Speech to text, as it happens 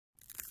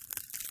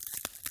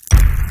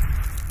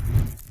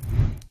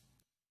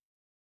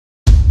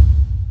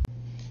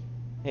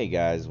Hey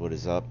guys, what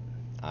is up?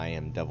 I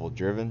am Devil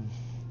Driven.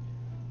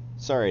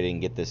 Sorry I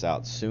didn't get this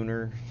out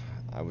sooner.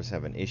 I was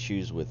having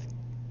issues with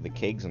the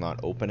kegs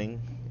not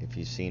opening. If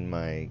you've seen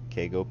my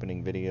keg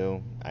opening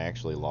video, I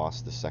actually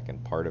lost the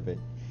second part of it,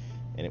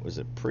 and it was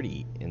a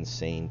pretty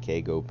insane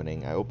keg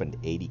opening. I opened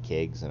 80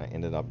 kegs and I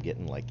ended up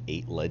getting like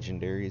 8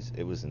 legendaries.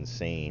 It was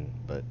insane,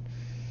 but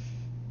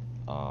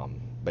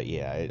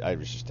yeah, I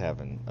was just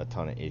having a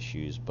ton of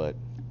issues. But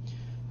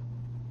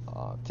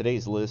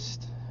today's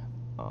list,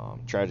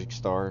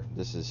 tragicstar.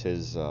 This is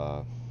his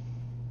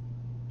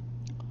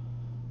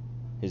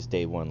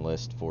day one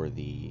list for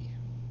the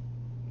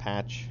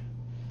patch.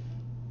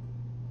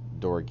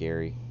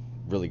 Gary,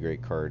 really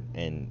great card,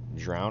 and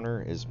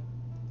Drowner is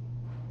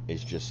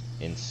just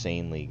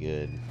insanely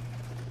good.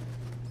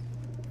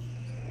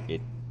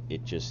 It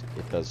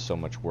does so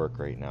much work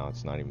right now.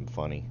 It's not even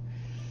funny.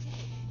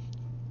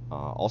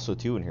 Also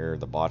too in here,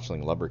 the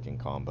Botchling Lubricant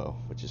combo,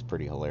 which is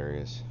pretty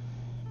hilarious.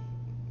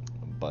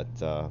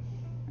 But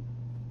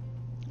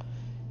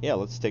yeah,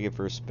 let's take it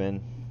for a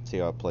spin, see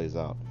how it plays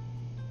out.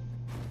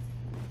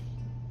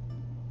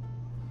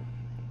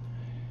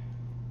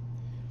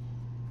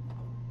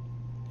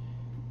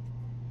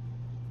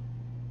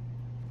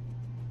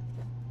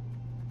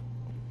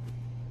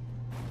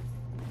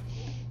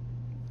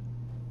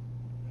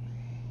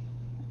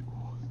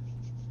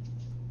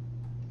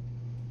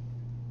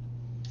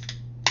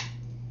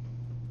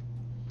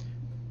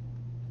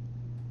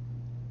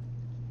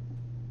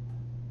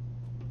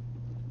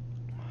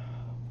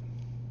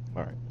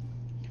 All right.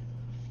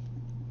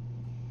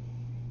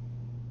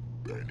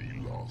 Any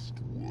last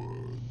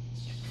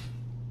words?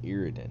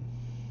 Iridan.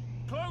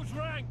 Close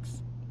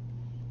ranks.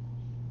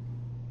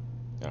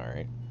 All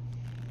right.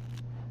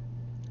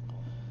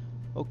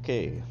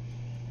 Okay.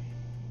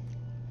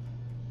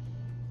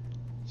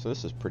 So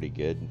this is pretty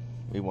good.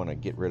 We want to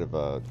get rid of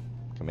a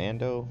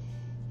commando.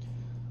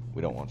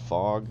 We don't want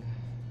fog.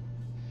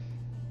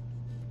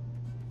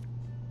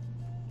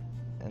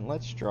 And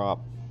let's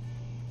drop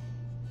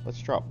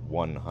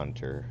one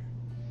hunter.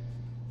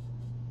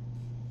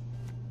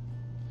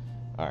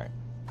 Alright.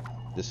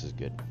 This is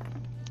good.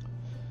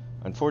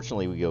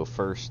 Unfortunately we go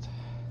first,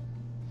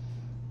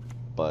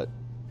 but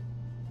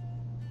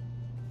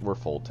we're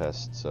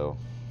Foltest, so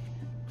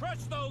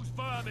Crush those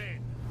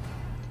vermin.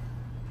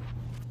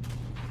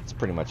 it's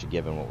pretty much a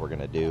given what we're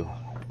gonna do.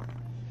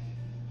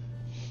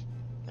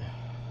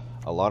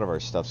 A lot of our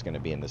stuff's gonna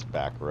be in this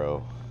back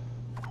row.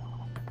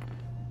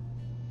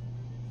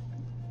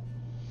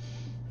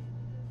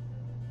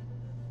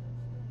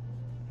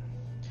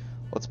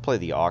 Let's play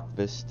the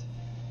Ocvist.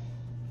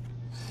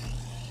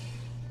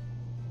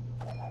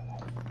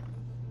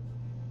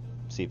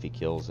 See if he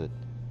kills it.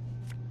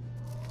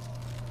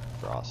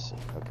 Frost.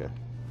 Okay.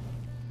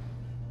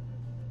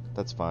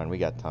 That's fine, we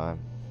got time.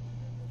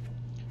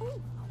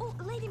 Oh,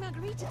 Lady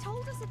Margarita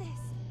told us of this.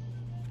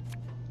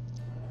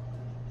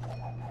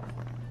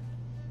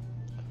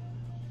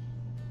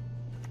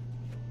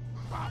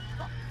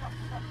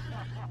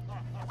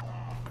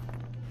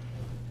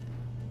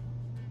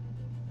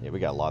 Yeah, we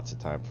got lots of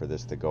time for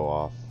this to go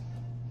off.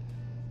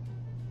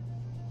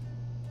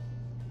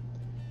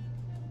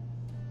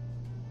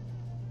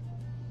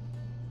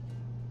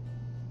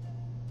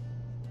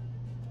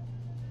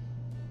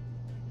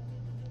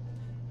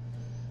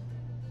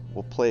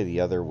 We'll play the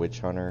other Witch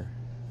Hunter.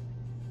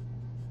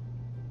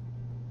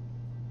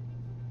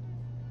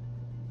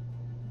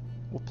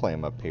 We'll play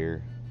him up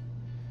here.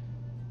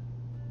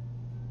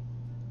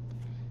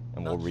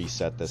 And we'll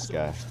reset this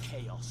guy.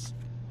 Chaos.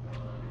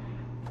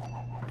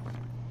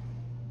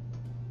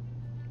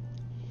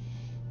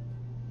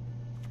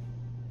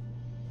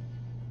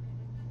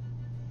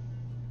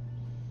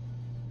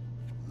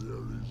 There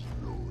is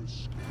no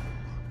escape.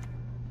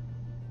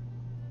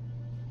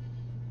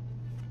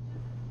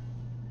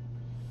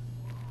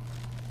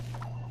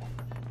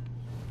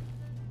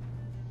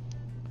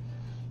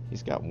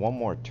 He's got one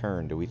more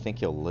turn. Do we think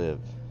he'll live?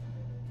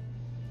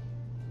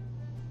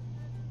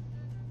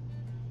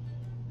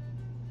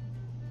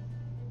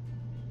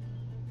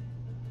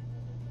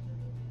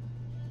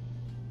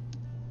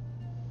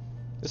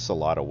 This is a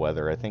lot of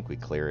weather. I think we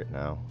clear it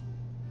now.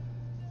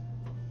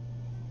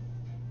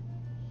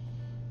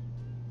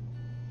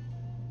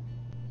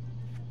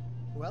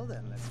 Well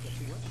then, let's get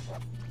to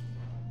work.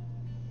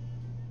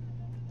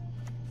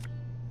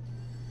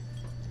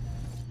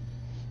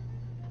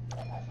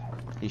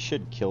 He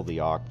should kill the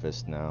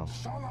Ocvist now.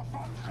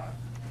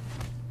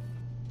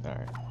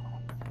 Alright.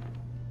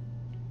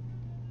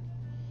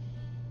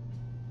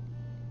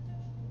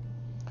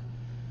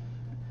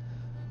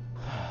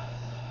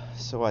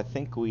 So I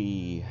think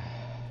we...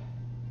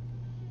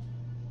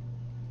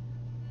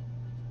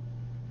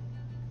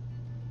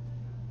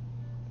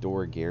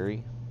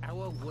 Gary. Our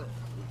world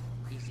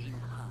is in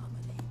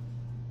harmony.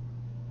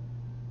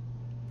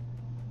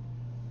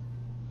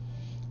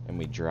 And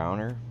we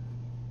Drowner.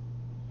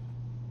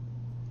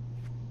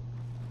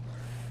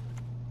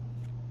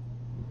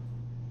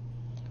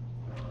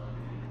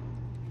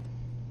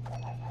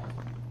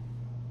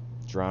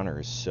 Drowner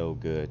is so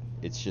good.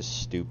 It's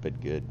just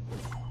stupid good.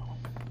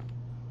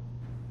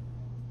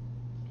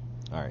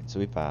 Alright, so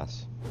we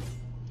pass.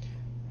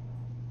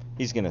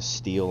 He's gonna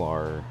steal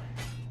our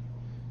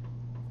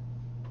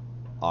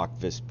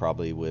Ocvis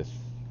probably with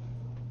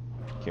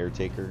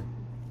Caretaker.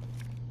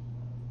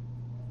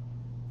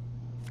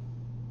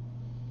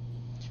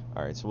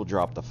 Alright, so we'll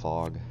drop the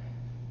fog.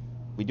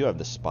 We do have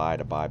the spy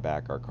to buy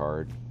back our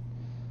card.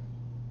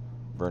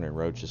 Vernon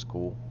Roach is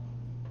cool.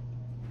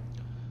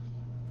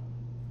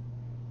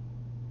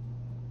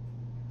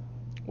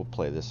 We'll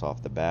play this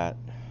off the bat.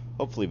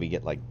 Hopefully we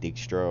get like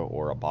Dijkstra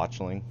or a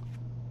Botchling.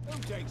 Who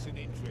takes an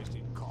interest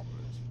in coppers?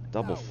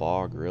 Double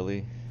fog,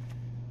 really?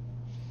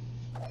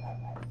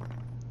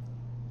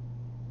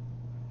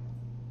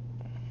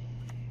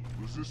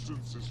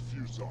 Resistance is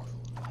futile.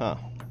 Huh.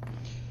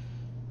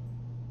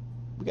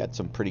 We got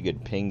some pretty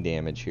good ping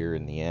damage here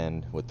in the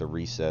end with the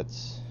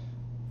resets.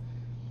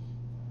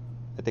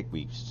 I think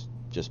we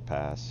just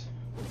pass.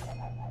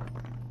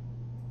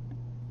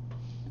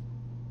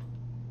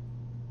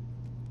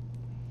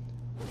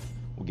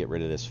 We'll get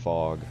rid of this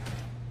fog.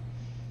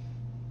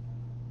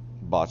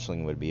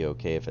 Botchling would be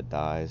okay if it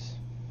dies.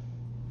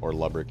 Or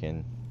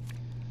Lubrican.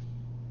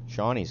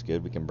 Shawnee's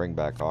good. We can bring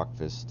back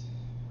Ocfist.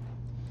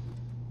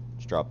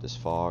 Let's drop this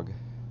fog.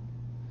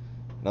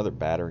 Another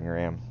battering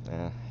ram.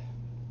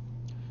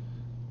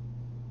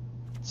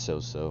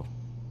 So-so.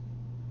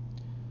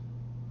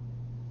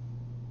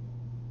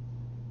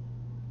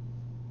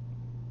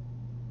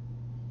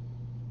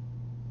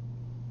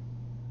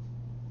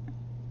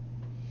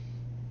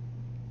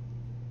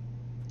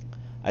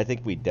 I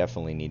think we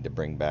definitely need to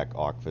bring back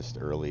Ocfist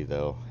early,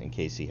 though, in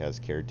case he has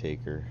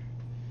Caretaker.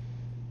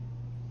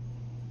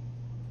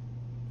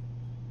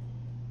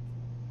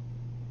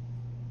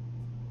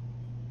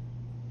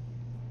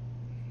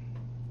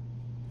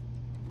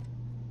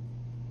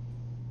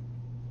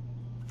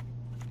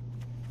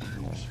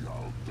 You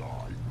shall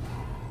die.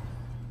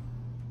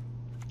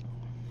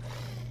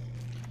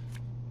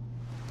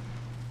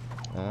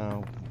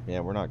 Yeah,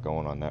 we're not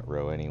going on that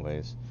row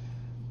anyways.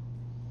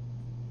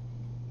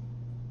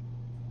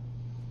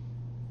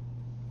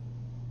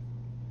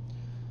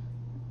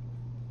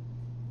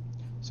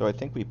 So I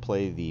think we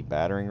play the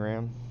battering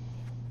ram.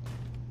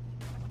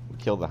 We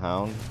kill the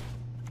hound.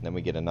 Then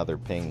we get another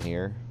ping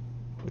here,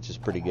 which is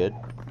pretty good.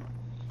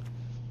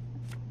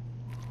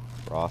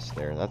 Frost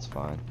there, that's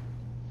fine.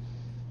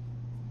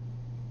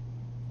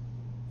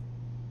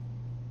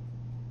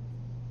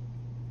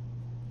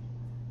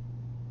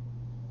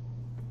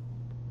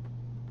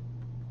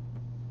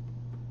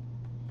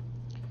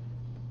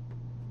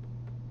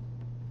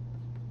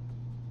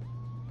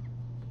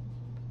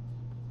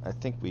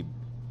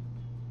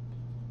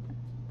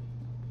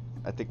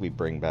 I think we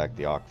bring back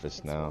the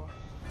Ocfist now.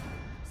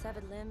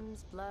 Severed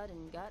limbs, blood,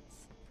 and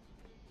guts.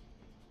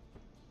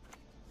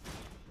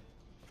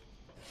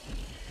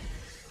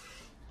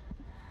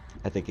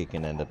 I think he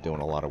can end up doing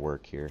a lot of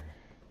work here.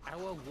 Our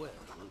world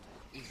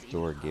is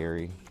Door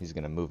Gary, he's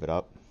gonna move it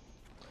up.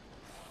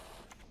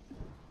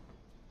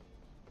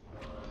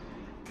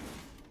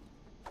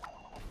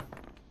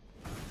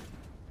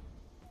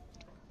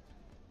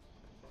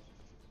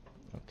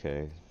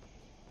 Okay.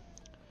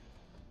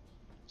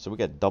 So we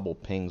got double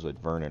pings with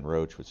Vernon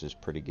Roach, which is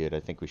pretty good.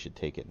 I think we should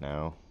take it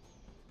now.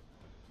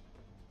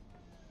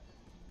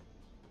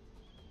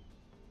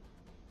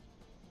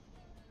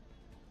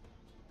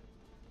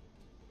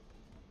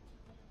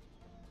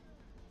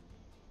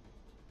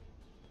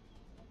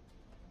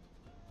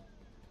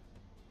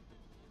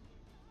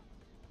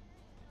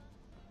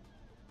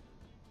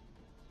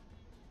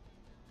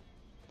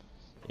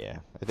 Yeah,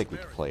 I think we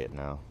can play it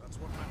now. That's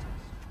what matters.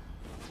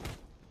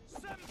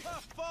 Semper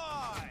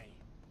Fi!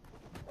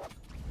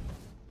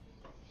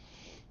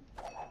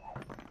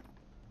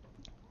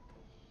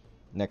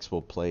 Next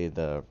we'll play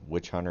the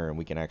Witch Hunter and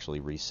we can actually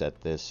reset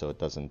this so it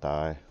doesn't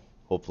die.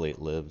 Hopefully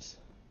it lives.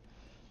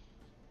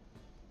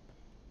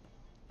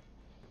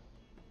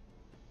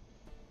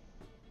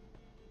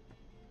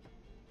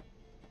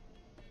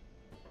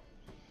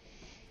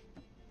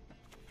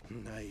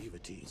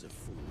 Naivety is a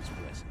fool's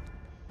present.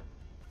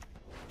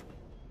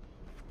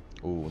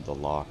 Ooh, the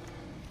lock.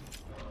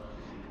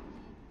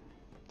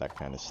 That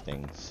kind of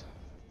stings.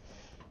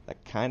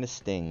 That kind of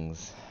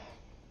stings.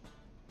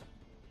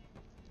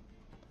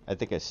 I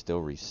think I still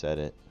reset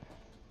it.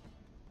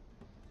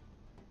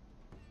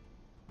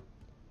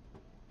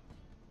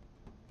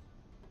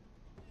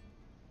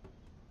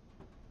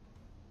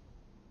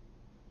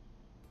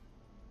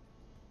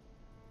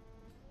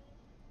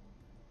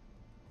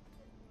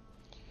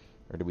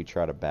 Or do we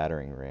try to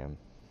battering ram?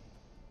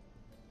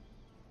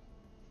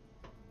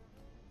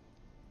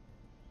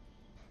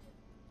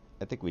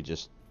 I think we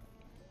just...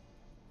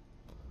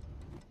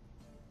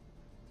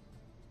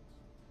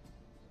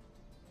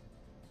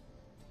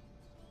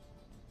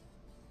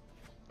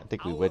 I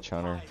think we Witch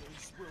Hunter.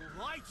 Violence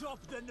will light up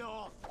the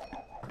north.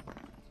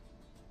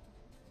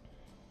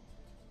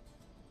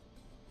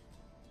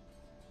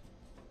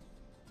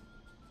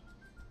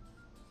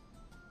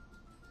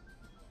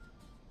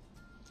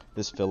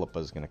 This Philippa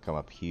is going to come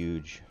up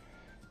huge.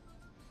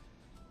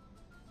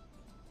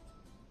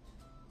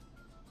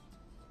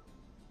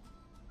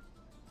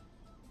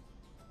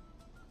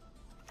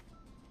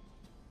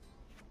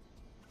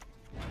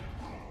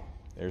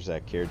 There's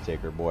that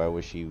caretaker boy.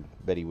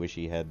 Bet he wish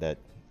he had that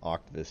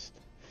Octavist.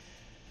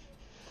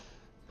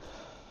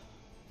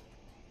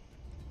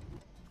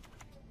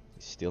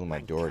 He's stealing my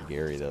door,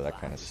 Gary, though. That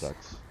kind of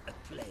sucks. A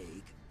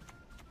plague.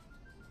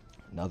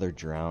 Another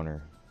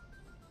drowner.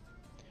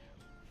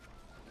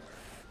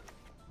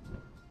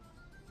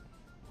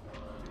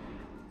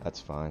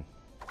 That's fine.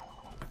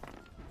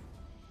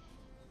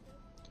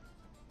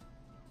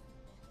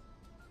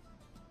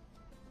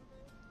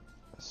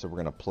 So we're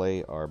gonna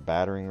play our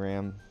battering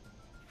ram.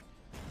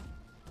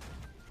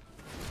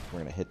 We're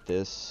gonna hit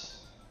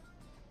this,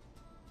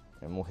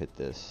 and we'll hit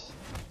this.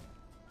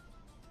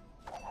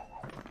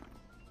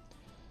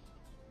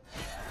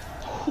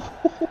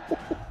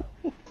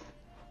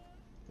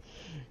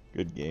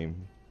 Good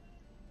game.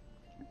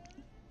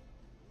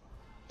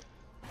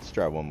 Let's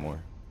try one more.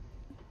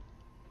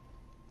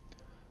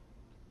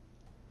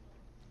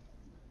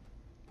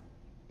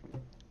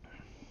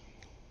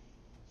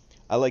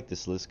 I like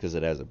this list because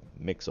it has a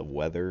mix of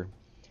weather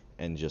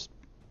and just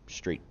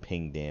straight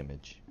ping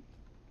damage.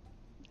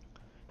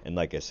 And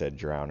like I said,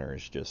 Drowner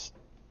is just,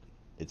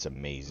 it's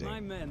amazing. My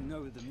men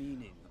know the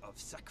meaning of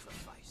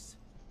sacrifice.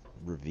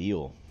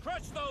 Reveal.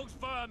 Crush those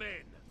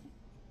vermin!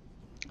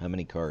 How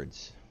many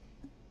cards?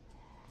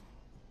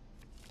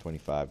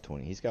 25,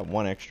 20. He's got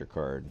one extra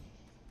card.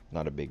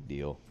 Not a big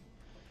deal.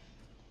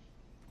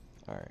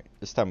 Alright,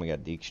 this time we got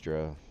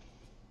Dijkstra.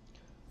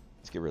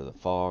 Let's get rid of the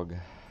fog.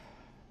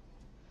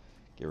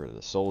 Get rid of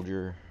the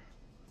soldier.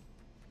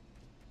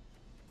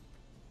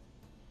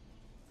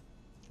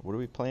 What are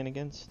we playing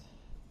against?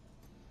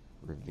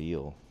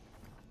 Reveal.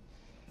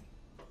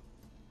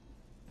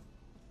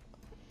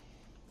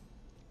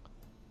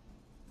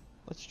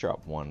 Let's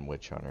drop one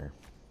Witch Hunter.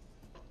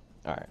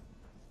 Alright.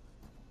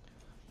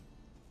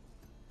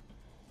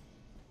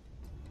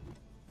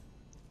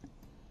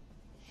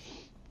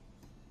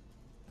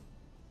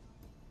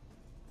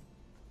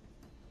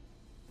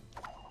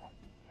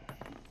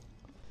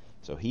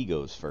 So he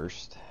goes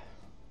first.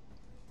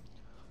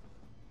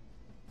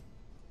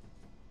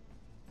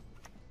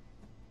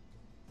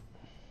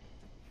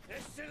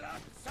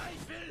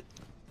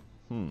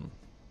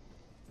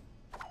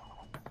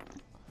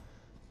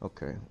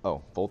 Okay.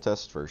 Oh,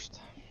 Foltest first.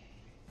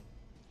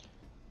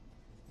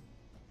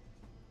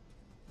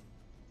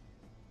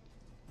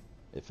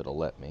 If it'll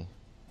let me.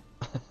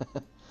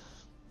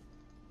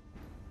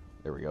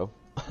 There we go.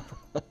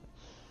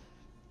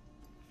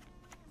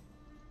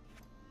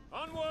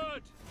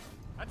 Onward!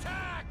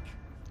 Attack!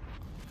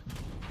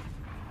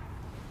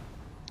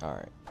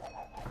 Alright.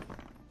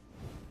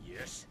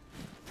 Yes.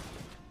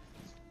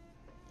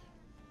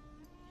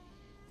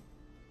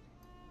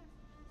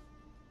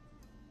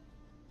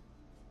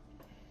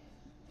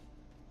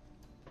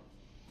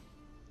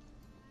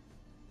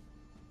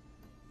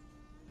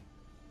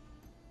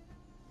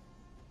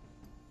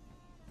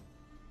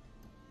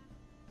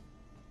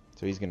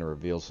 So he's going to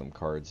reveal some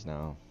cards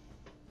now.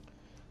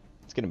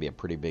 It's going to be a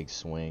pretty big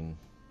swing.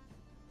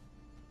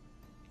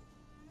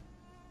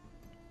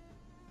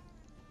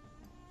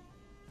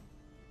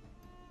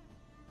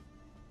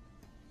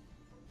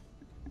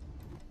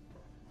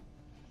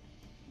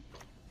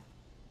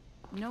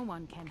 No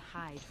one can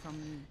hide from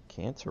me.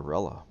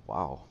 Cantarella.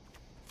 Wow.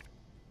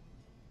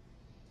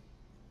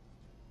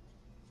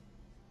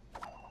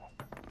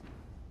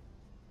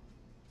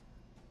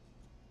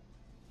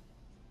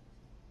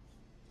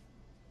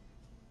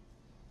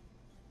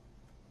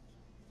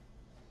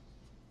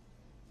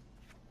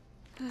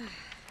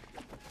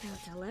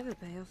 Doubt I'll ever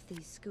pay off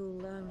these school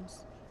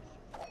loans.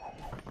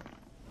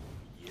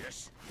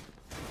 Yes.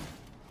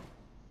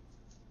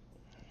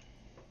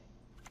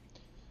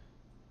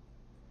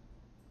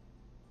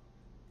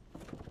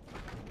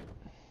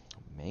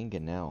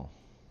 Mangonel.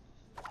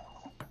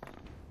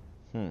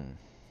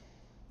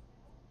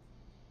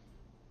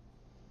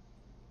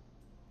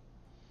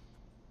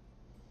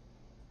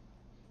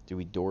 Do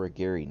we Dora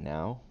Gary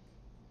now?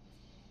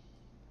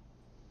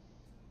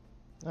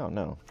 Oh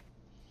no.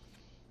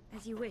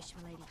 As you wish,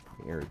 my lady.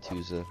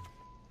 Aretusa.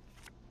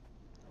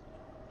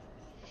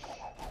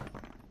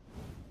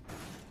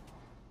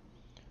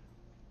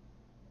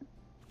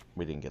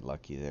 We didn't get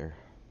lucky there.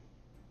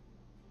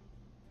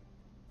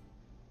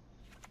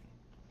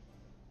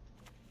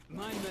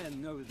 My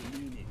men know the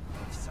meaning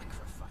of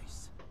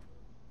sacrifice.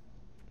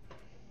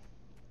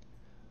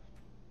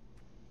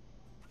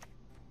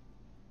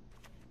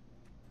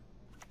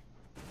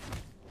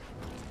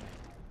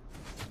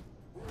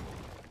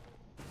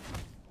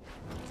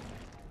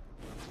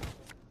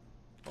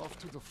 Off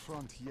to the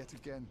front yet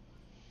again.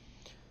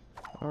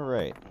 All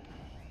right.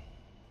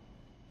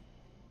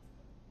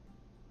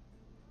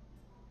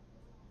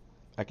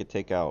 I could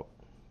take out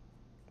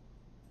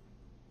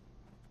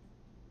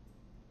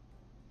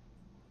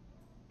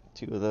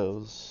two of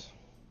those.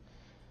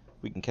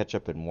 We can catch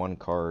up in one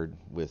card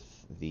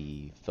with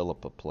the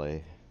Philippa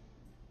play.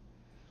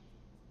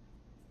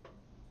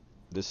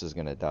 This is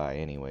gonna die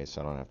anyway,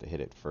 so I don't have to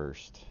hit it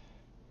first.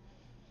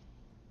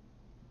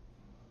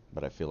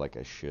 But I feel like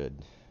I should.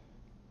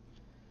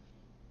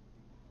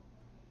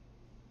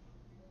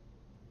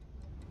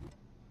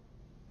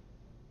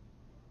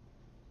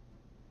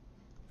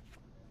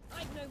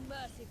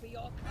 mercy for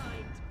your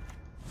kind.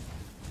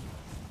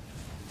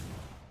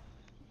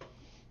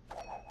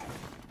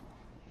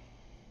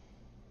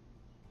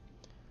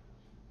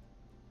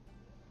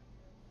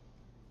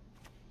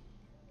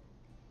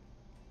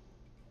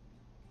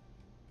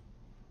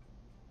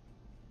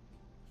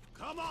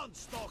 Come on,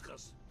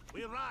 stalkers.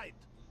 We ride.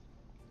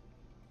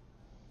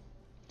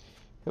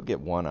 He'll get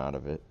one out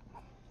of it.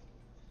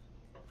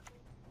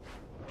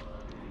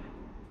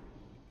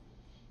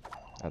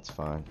 That's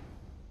fine.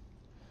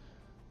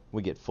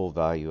 We get full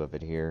value of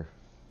it here.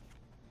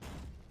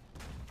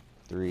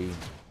 3,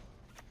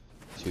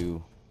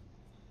 2.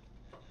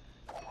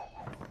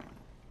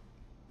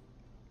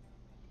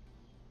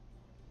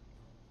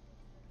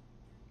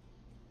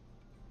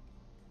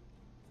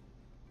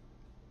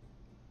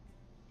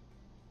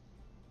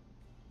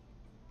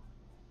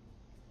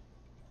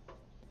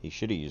 He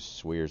should have used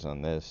swears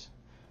on this.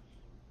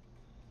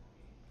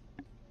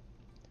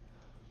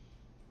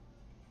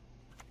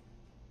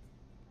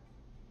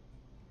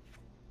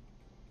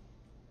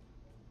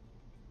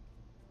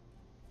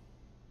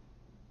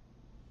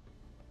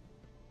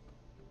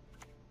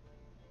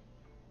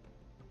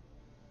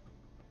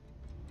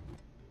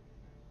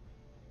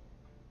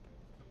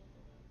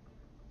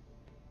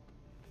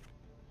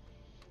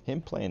 Him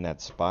playing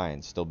that spy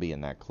and still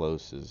being that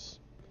close is...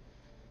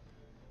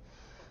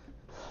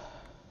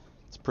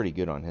 it's pretty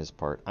good on his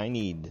part. I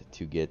need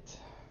to get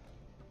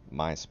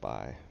my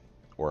spy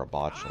or a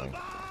botchling.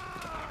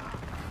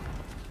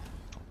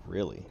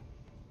 Really?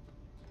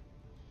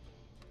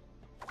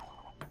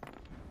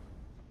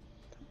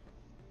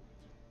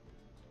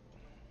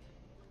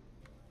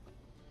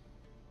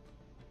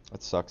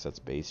 That sucks, that's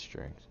base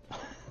strength.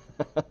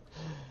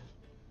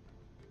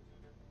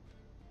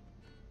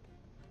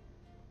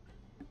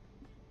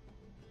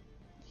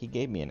 He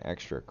gave me an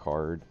extra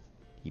card.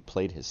 He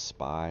played his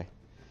spy.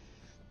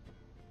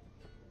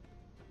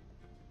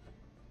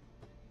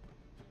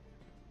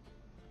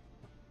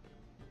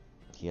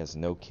 He has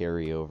no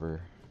carryover.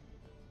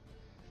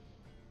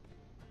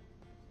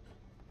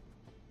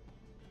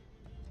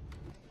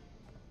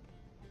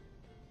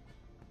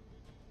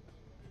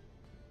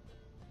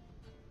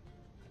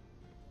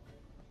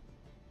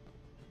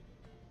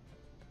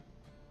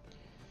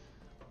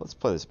 Let's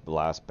play this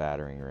last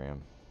battering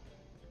ram.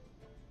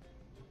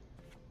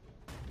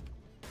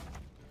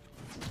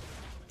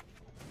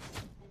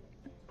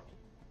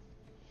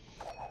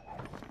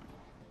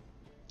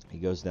 He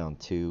goes down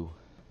 2.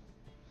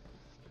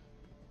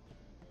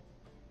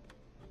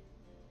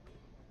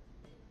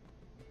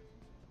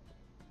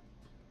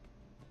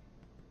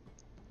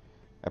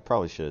 I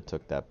probably should have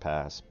took that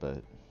pass,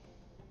 but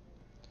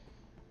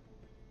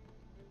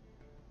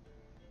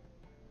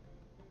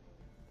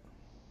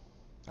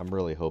I'm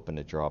really hoping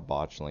to draw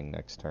botchling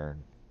next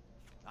turn.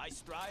 I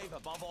strive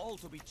above all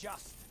to be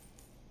just.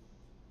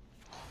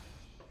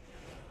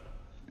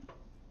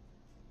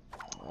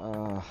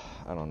 I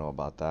don't know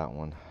about that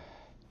one.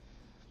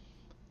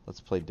 Let's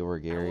play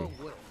Dorgary. Our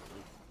world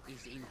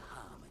is in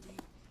harmony.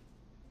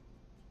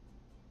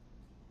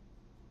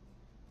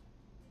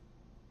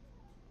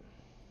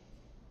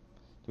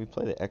 Do we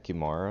play the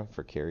Ekumara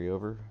for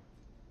carryover?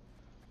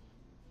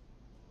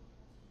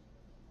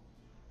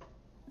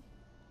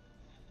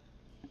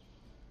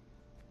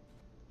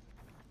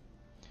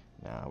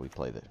 Nah, we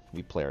play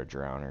our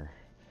Drowner.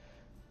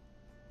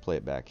 Play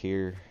it back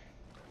here.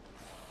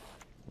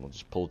 We'll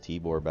just pull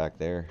Tibor back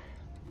there.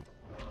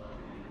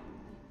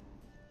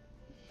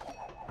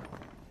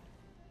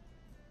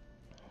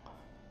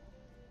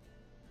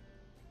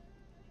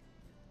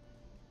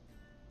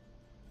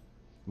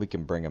 We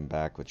can bring him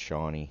back with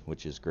Shawnee,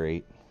 which is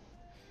great.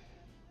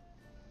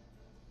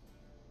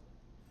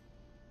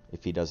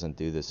 If he doesn't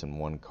do this in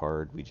one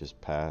card, we just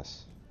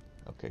pass.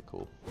 Okay,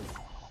 cool.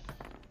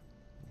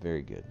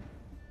 Very good.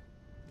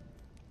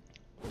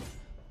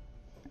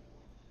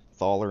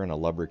 Thaler and a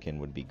Lubberkin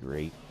would be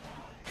great.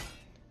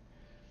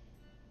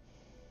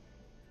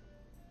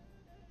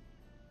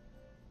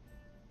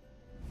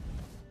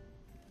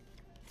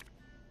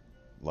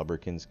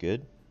 Lubberkin's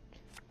good.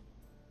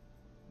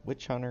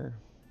 Witch Hunter.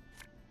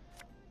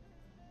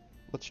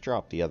 Let's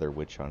drop the other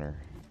Witch Hunter.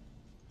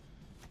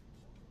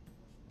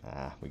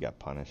 Ah, we got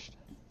punished.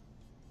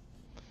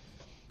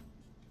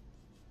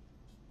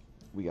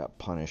 We got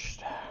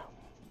punished.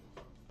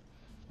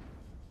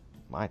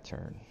 My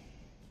turn.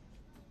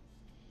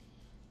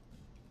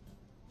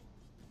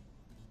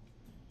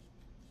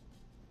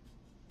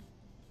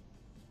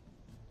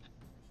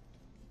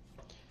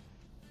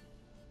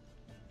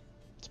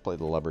 Let's play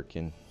the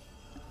Lubberkin.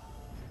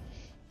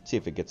 See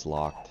if it gets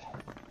locked.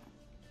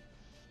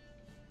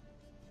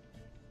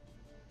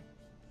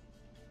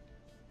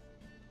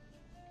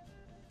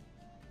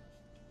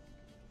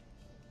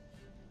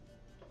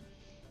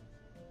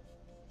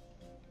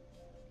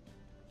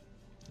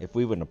 If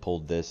we wouldn't have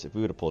pulled this, if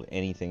we would have pulled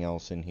anything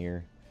else in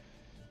here,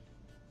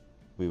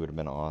 we would have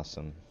been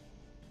awesome.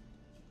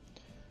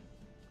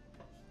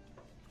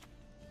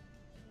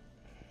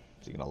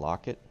 Is he gonna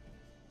lock it?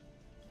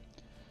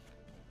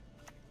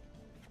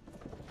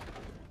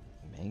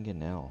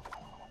 Mangonel.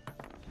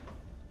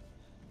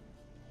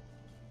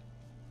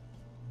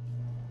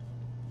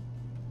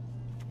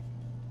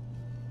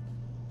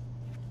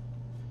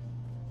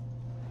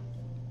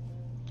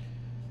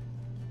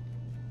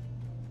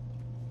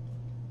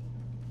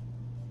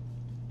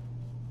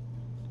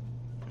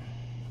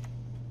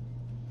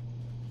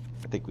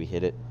 think we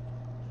hit it.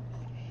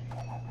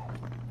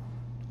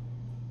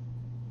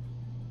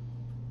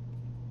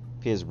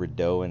 If he has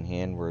Rideau in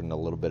hand, we're in a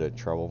little bit of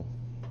trouble.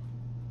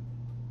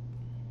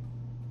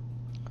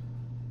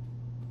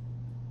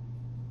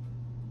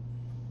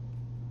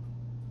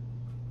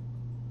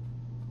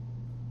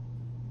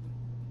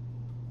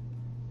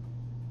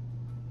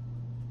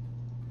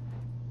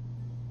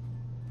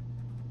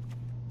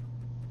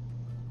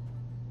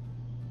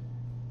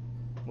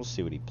 We'll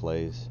see what he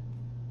plays.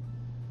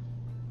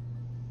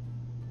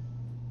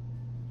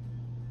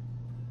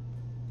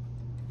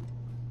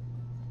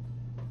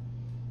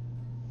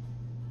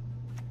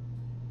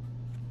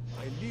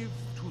 I live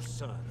to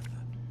serve.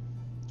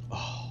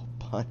 Oh,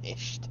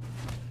 punished.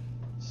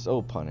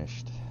 So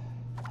punished.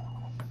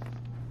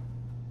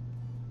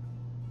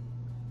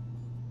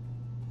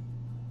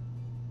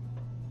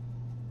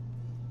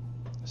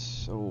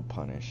 So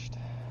punished.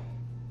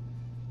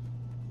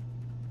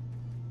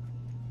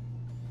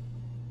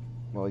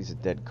 Well, he's a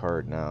dead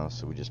card now,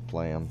 so we just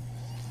play him.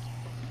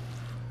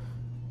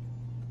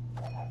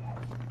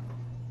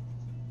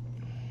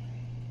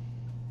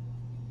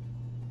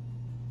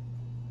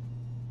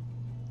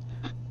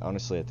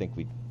 Honestly, I think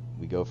we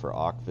go for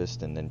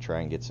Okvist and then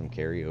try and get some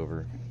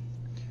carryover.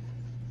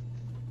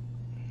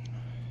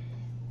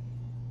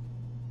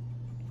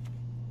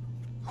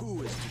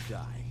 Who is to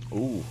die?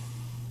 Ooh.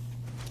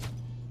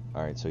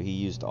 Alright, so he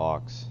used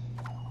Ox.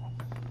 I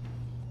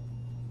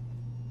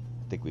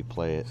think we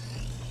play it.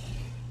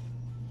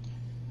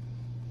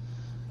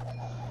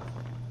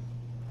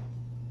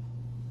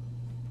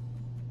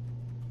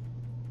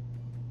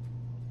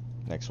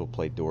 Next we'll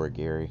play Dora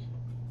Gary.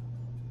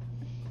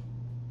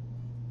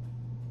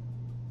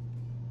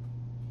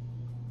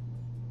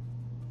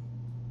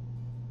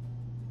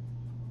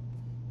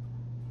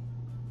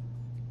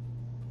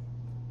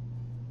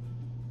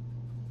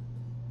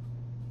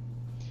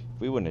 If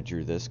we wouldn't have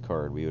drew this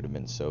card, we would have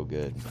been so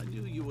good. I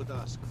knew you would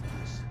ask for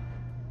this.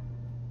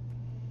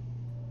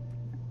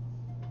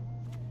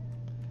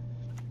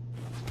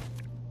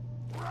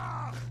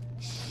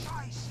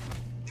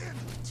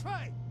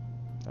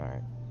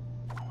 Alright.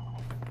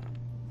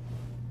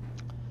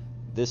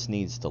 This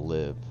needs to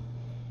live.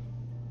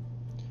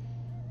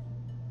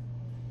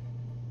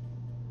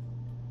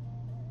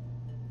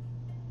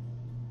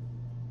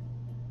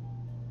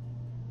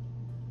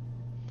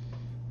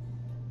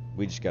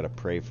 We just gotta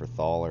pray for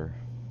Thaler.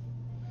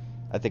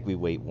 I think we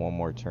wait one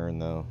more turn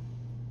though.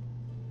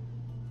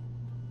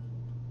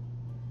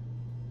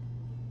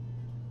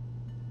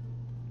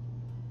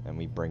 And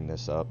we bring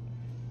this up.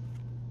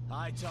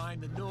 High time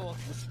the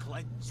north was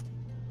cleansed.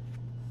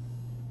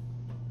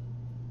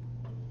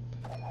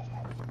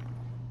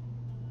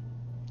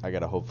 I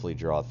gotta hopefully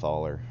draw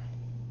Thaler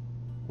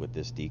with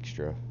this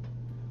Dijkstra.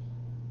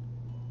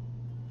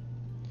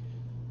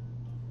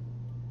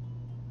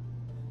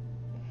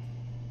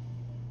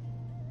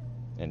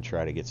 And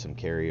try to get some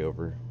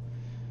carryover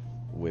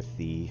with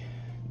the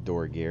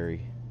Dora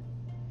Gary.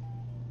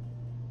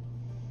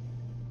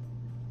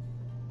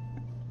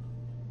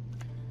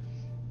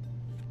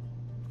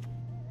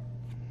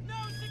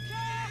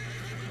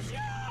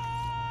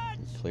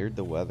 Cleared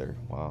the weather.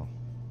 Wow.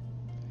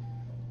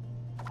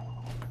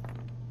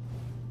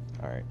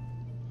 Alright.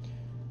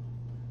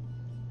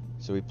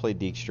 So we play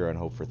Dijkstra and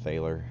hope for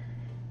Thaler.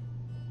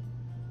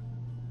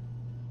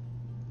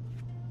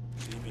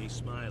 See me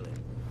smiling.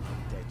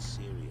 I'm dead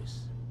serious.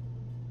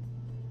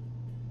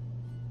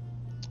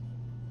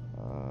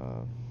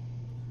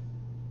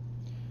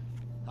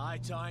 High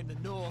time the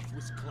north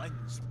was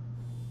cleansed.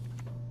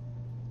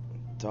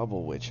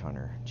 Double Witch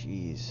Hunter.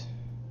 Jeez.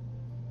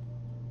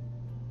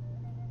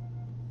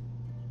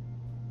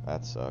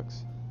 That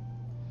sucks.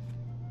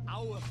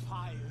 Our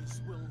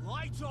fires will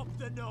light up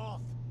the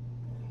north.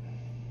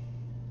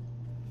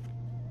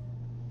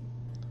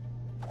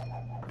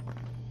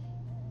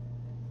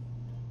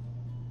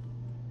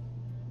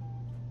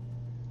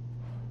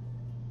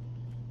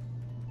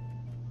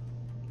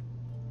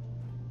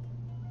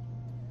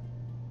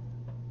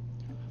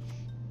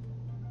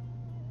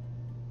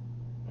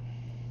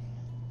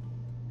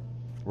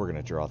 We're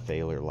gonna draw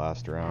Thaler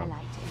last I round. like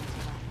to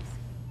improvise.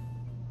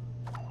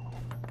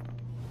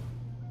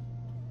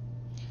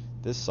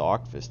 This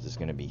Sockfist is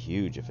gonna be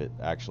huge if it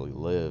actually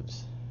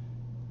lives.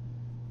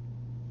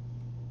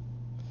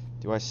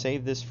 Do I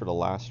save this for the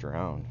last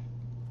round?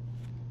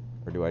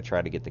 Or do I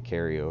try to get the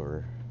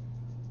carryover?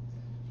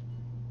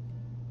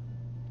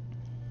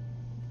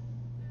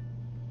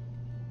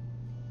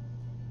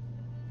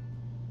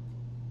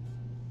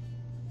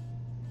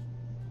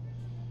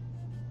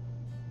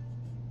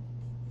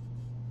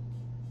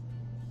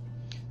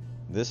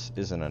 This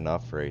isn't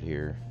enough right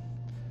here.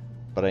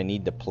 But I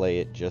need to play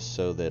it just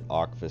so that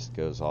Okvist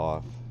goes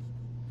off.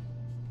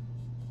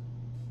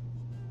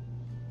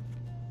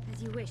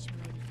 As you wish,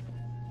 milady.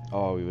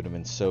 Oh, we would have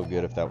been so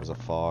good if that was a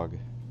fog.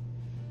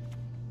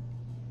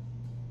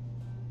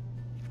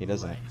 He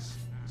doesn't. Let's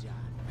dance.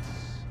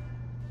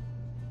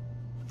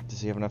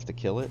 Does he have enough to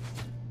kill it?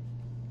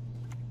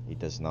 He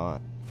does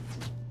not.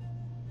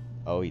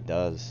 Oh, he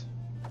does.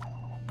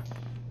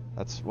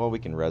 That's, well, we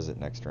can res it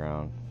next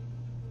round.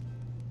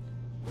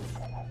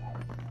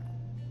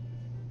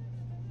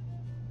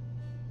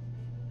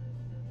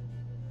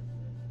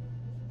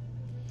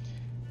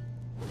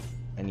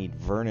 I need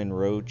Vernon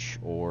Roach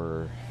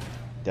or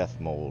Death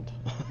Mold.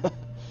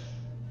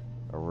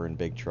 Or we're in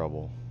big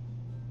trouble.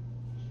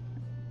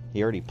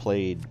 He already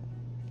played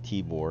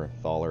Tibor.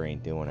 Thaler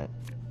ain't doing it.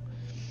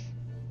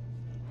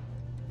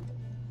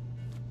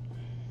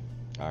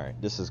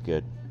 Alright, this is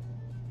good.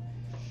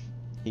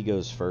 He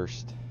goes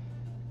first.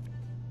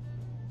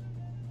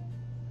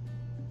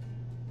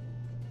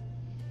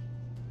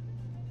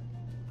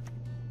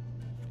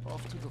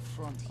 Off to the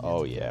front.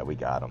 Oh yeah, we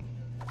got him.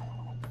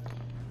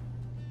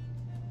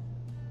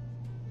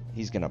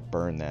 He's gonna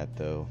burn that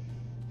though.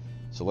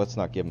 So let's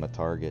not give him a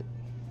target.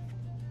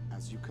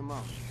 As you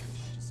command,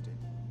 Majesty.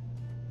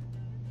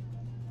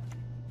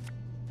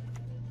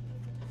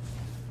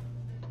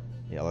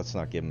 Yeah, let's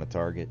not give him a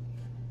target.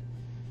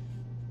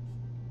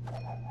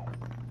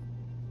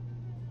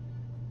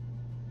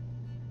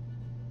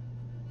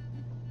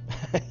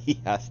 He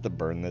has to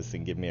burn this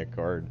and give me a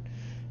card.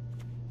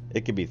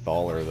 It could be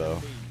Thaler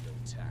though.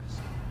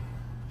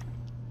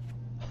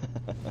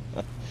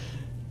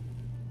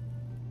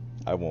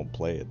 I won't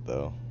play it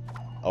though.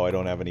 Oh, I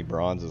don't have any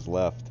bronzes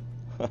left.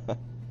 I'm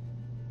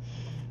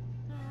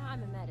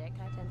a medic.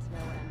 I tend to know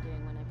what I'm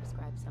doing when I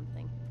prescribe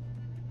something.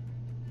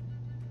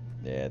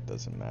 Yeah, it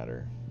doesn't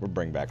matter. We'll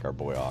bring back our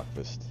boy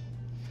Okfist.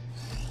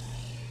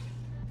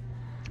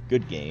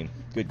 Good game.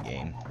 Good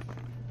game.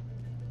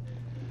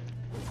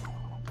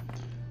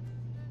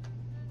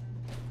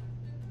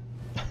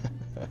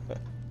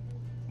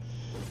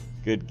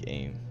 Good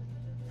game.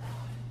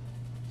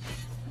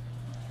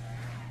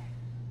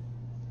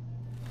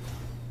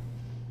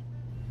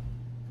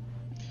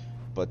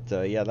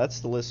 But yeah, that's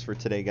the list for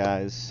today,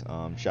 guys.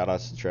 Shout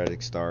outs to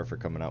tragicstar for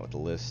coming out with the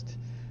list.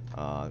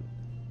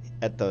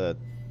 At the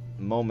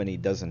moment, he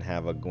doesn't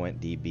have a Gwent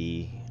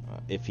DB.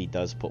 If he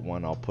does put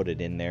one, I'll put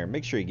it in there.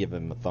 Make sure you give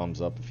him a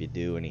thumbs up if you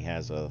do, and he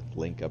has a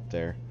link up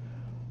there.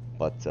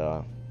 But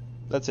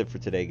that's it for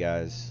today,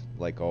 guys.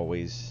 Like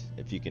always,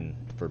 if you can,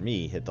 for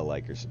me, hit the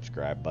like or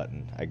subscribe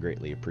button. I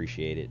greatly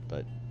appreciate it.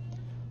 But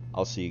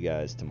I'll see you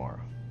guys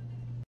tomorrow.